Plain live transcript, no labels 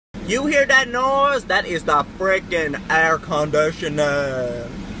You hear that noise? That is the freaking air conditioner.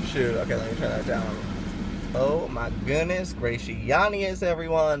 Shoot, okay, let me turn that down. Oh my goodness, gracious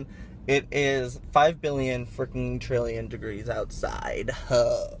everyone. It is 5 billion freaking trillion degrees outside.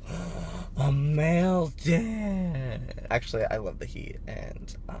 Melting. Actually, I love the heat,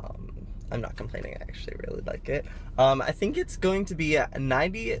 and I'm not complaining. I actually really like it. I think it's going to be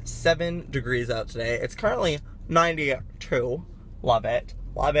 97 degrees out today. It's currently 92. Love it.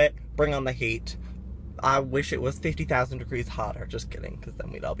 Love it. Bring on the heat. I wish it was 50,000 degrees hotter. Just kidding, because then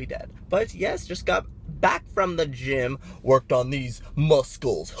we'd all be dead. But yes, just got back from the gym, worked on these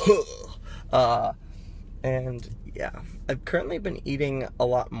muscles. And yeah, I've currently been eating a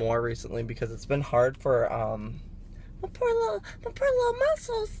lot more recently because it's been hard for my poor little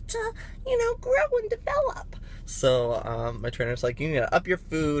muscles to, you know, grow and develop. So my trainer's like, you need to up your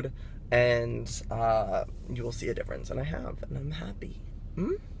food and you will see a difference. And I have, and I'm happy.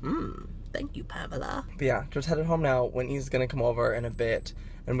 Thank you, Pamela. But yeah, just headed home now. Winnie's gonna come over in a bit,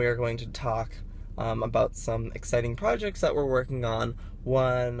 and we are going to talk about some exciting projects that we're working on.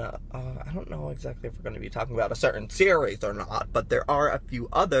 One, I don't know exactly if we're going to be talking about a certain series or not, but there are a few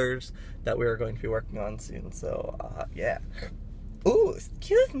others that we are going to be working on soon, so, yeah. Ooh,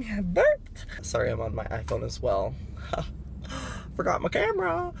 excuse me, I burped. Sorry, I'm on my iPhone as well. Forgot my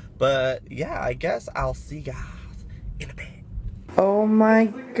camera. But, yeah, I guess I'll see you guys in a bit. Oh my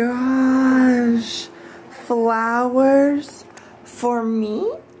gosh. Flowers for me?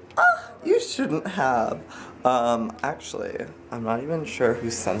 Oh, you shouldn't have. Actually, I'm not even sure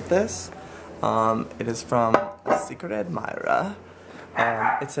who sent this. It is from a secret admirer.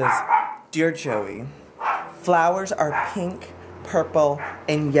 It says, Dear Joey, flowers are pink, purple,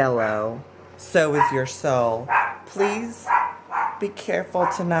 and yellow. So is your soul. Please be careful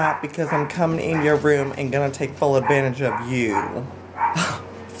tonight because I'm coming in your room and gonna take full advantage of you.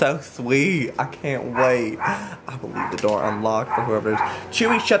 So sweet. I can't wait. I will leave the door unlocked for whoever it is.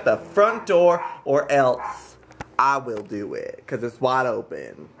 Chewy, shut the front door or else I will do it because it's wide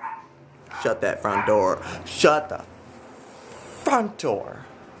open. Shut that front door. Shut the front door.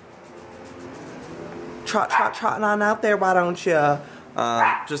 Trotting on out there, why don't you?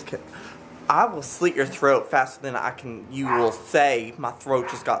 Just kidding. I will slit your throat faster than you will say my throat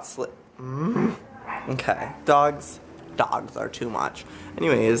just got slit. Okay, dogs are too much.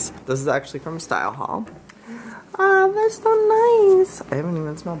 Anyways, this is actually from Style Hall. Oh, they're so nice. I haven't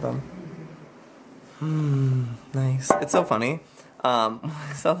even smelled them. Nice. It's so funny. When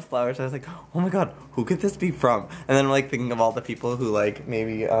I saw the flowers, I was like, oh my god, who could this be from? And then I'm like thinking of all the people who like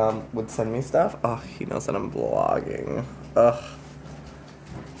maybe would send me stuff. Oh, he knows that I'm vlogging. Ugh.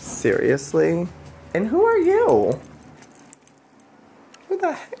 Seriously? And who are you? Who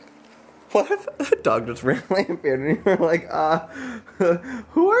the heck? What if the dog just randomly appeared and you were like,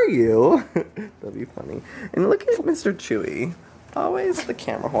 who are you? That'd be funny. And look at Mr. Chewy. Always the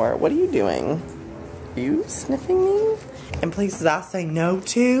camera whore. What are you doing? Are you sniffing me? In places I say no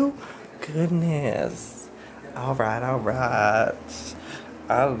to? Goodness. Alright, alright.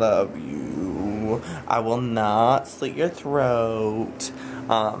 I love you. I will not slit your throat.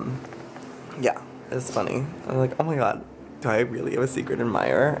 Yeah, it's funny. I'm like, oh my god, do I really have a secret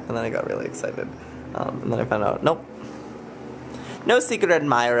admirer? And then I got really excited. And then I found out, nope. No secret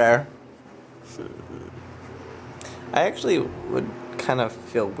admirer. I actually would kind of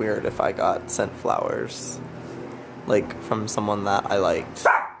feel weird if I got sent flowers. Like, from someone that I liked.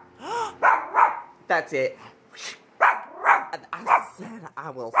 That's it. I said I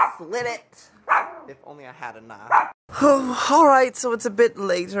will slit it. If only I had a knife. Alright, so it's a bit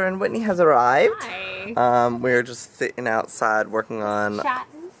later and Whitney has arrived. Hi. We're just sitting outside working on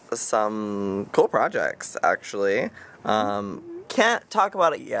some cool projects, actually. Can't talk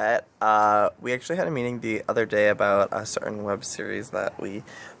about it yet. We actually had a meeting the other day about a certain web series that we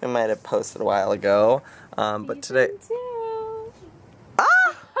might have posted a while ago. But today...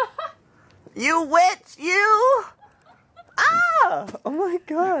 Ah! You witch, you! Ah! Oh my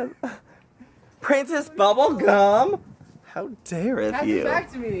god. Princess Bubblegum! How dare Pass you? it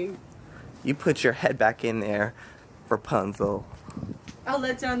back to me. You put your head back in there, Rapunzel. I'll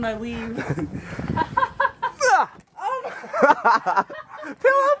let down my weave. Pillow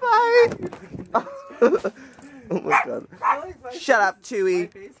fight! Oh my god. Shut up, Chewy. My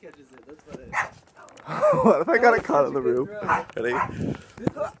face catches it, that's what it is. What if I got it caught in the room? Ready?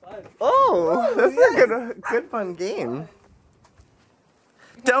 Oh, this is a good fun game.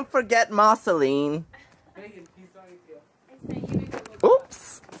 Don't forget Marceline.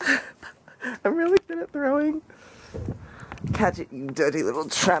 Oops. I'm really good at throwing. Catch it, you dirty little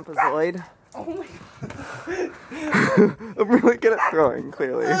trapezoid. Oh my god. I'm really good at throwing,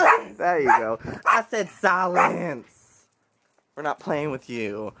 clearly. There you go. I said silence. We're not playing with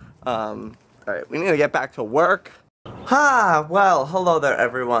you. Alright, we need to get back to work. Well, hello there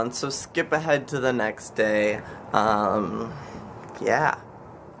everyone. So skip ahead to the next day. Yeah.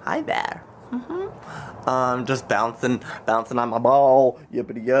 Hi there. Just bouncing on my ball.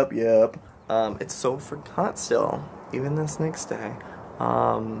 Yippity yup yup. It's so hot still, even this next day.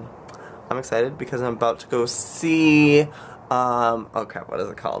 I'm excited because I'm about to go see, oh crap, what is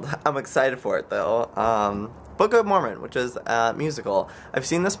it called? I'm excited for it though. Book of Mormon, which is a musical. I've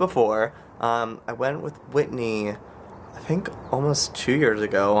seen this before. I went with Whitney, I think almost 2 years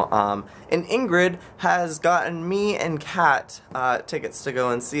ago, and Ingrid has gotten me and Kat tickets to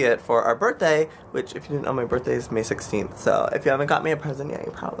go and see it for our birthday, which, if you didn't know, my birthday is May 16th, so if you haven't got me a present yet,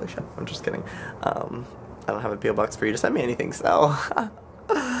 you probably should. I'm just kidding. I don't have a P.O. box for you to send me anything, so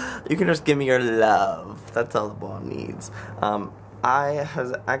you can just give me your love. That's all the ball needs. Eye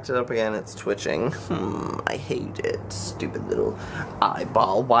has acted up again. It's twitching. I hate it. Stupid little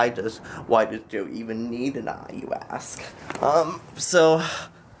eyeball. Why does Joe even need an eye, you ask? So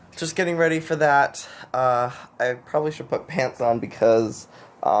just getting ready for that. I probably should put pants on because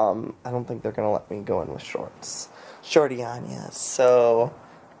I don't think they're gonna let me go in with shorts. Shorty on ya. So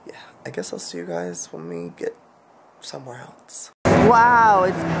yeah, I guess I'll see you guys when we get somewhere else. Wow,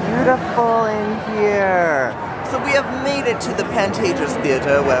 it's beautiful in here. So we have made it to the Pantages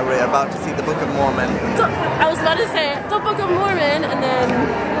Theater where we're about to see the Book of Mormon. So, I was about to say the Book of Mormon, and then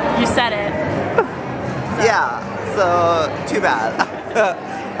you said it. Yeah, so too bad.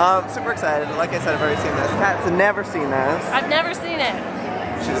 Super excited. Like I said, I've already seen this. Kat's never seen this. I've never seen it.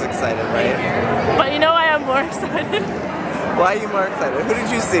 She's excited, right? But you know why I'm more excited? Why are you more excited? Who did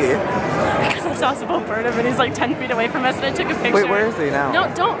you see? Because I saw Sybil Burnham and he's like 10 feet away from us and I took a picture. Wait, where is he now? No,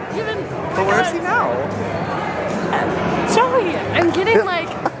 don't even. But where is he now? Joey, I'm getting like,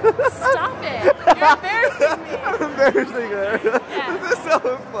 stop it. You're embarrassing me. I'm embarrassing her. Yeah. This is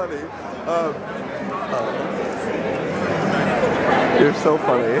so funny. You're so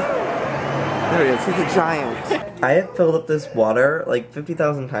funny. There he is. He's a giant. I have filled up this water like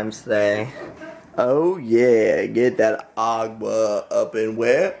 50,000 times today. Oh yeah, get that agua up in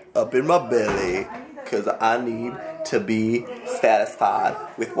where? Up in my belly. Cause I need to be satisfied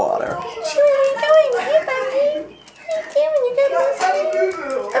with water. Where are you going? Hey, buddy. What are you doing?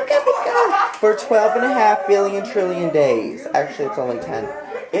 You got I've got to go. For 12.5 billion trillion days. Actually, it's only 10.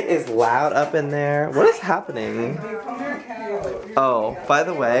 It is loud up in there. What is happening? Oh, by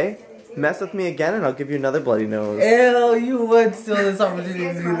the way, mess with me again and I'll give you another bloody nose. Ew, you would steal this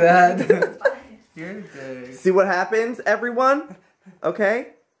opportunity to do that. You're good. See what happens, everyone?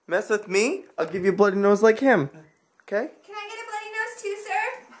 Okay? Mess with me, I'll give you a bloody nose like him. Okay? Can I get a bloody nose too, sir?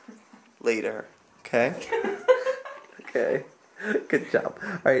 Later. Okay? Okay. Good job.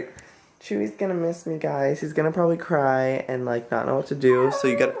 Alright. Chewy's gonna miss me, guys. He's gonna probably cry and, like, not know what to do, so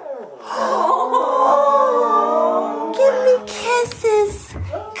you gotta... Give me kisses.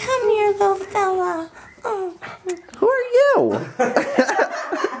 Come here, little fella. Oh. Who are you?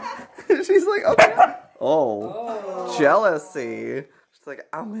 She's like, okay. Oh. Jealousy. She's like,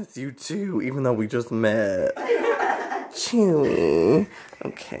 I'll miss you too, even though we just met. Chewy.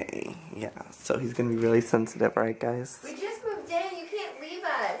 Okay, yeah. So he's gonna be really sensitive, right, guys? We just moved in. You can't leave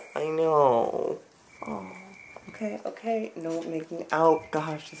us. I know. Oh. Okay. No making out.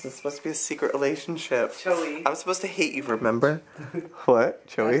 Gosh, this is supposed to be a secret relationship. Joey. I'm supposed to hate you, remember? What?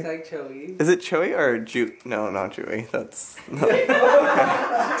 Joey? Hashtag Joey. Is it Joey or No, not Joey. That's... No. Okay.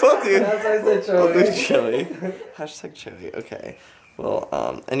 We'll do. That's why I said We'll do Joey. Joey. Hashtag Joey. Okay. Well,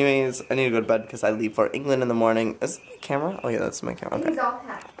 anyways, I need to go to bed because I leave for England in the morning. Is this my camera? Oh, yeah, that's my camera. Okay. He's all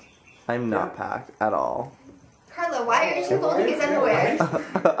packed. I'm not packed at all. Carla, why aren't you holding his underwear?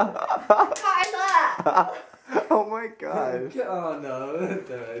 Carla! Oh my god. Oh no.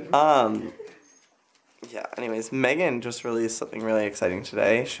 Yeah, anyways, Megan just released something really exciting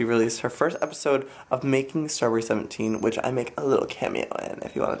today. She released her first episode of Making Strawberry 17, which I make a little cameo in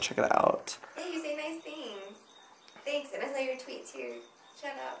if you want to check it out. Hey, you say nice things. Thanks, and I saw your tweet too.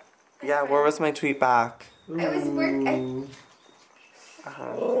 Shut up. Yeah, where was my tweet back? I was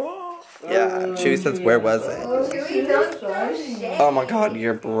Yeah, Chewy says, where was it? Chewy, don't throw shade. Oh my god,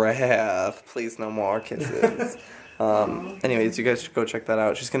 your breath. Please, no more kisses. Anyways, you guys should go check that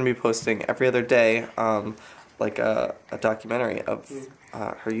out. She's going to be posting every other day, like a documentary of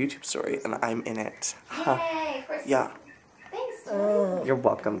her YouTube story, and I'm in it. Yay, of course. Yeah. Thanks, Chewy. You're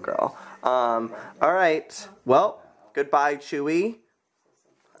welcome, girl. Alright. Well, goodbye, Chewy.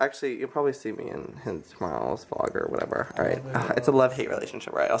 Actually, you'll probably see me in tomorrow's vlog or whatever. Alright, it's a love-hate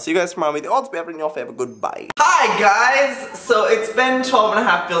relationship, right? I'll see you guys tomorrow. May the odds be ever in your favor. Goodbye. Hi, guys! So, it's been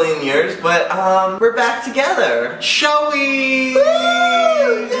 12.5 billion years, but, we're back together. Shall we?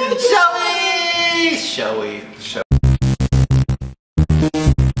 Woo! Shall we? Shall we?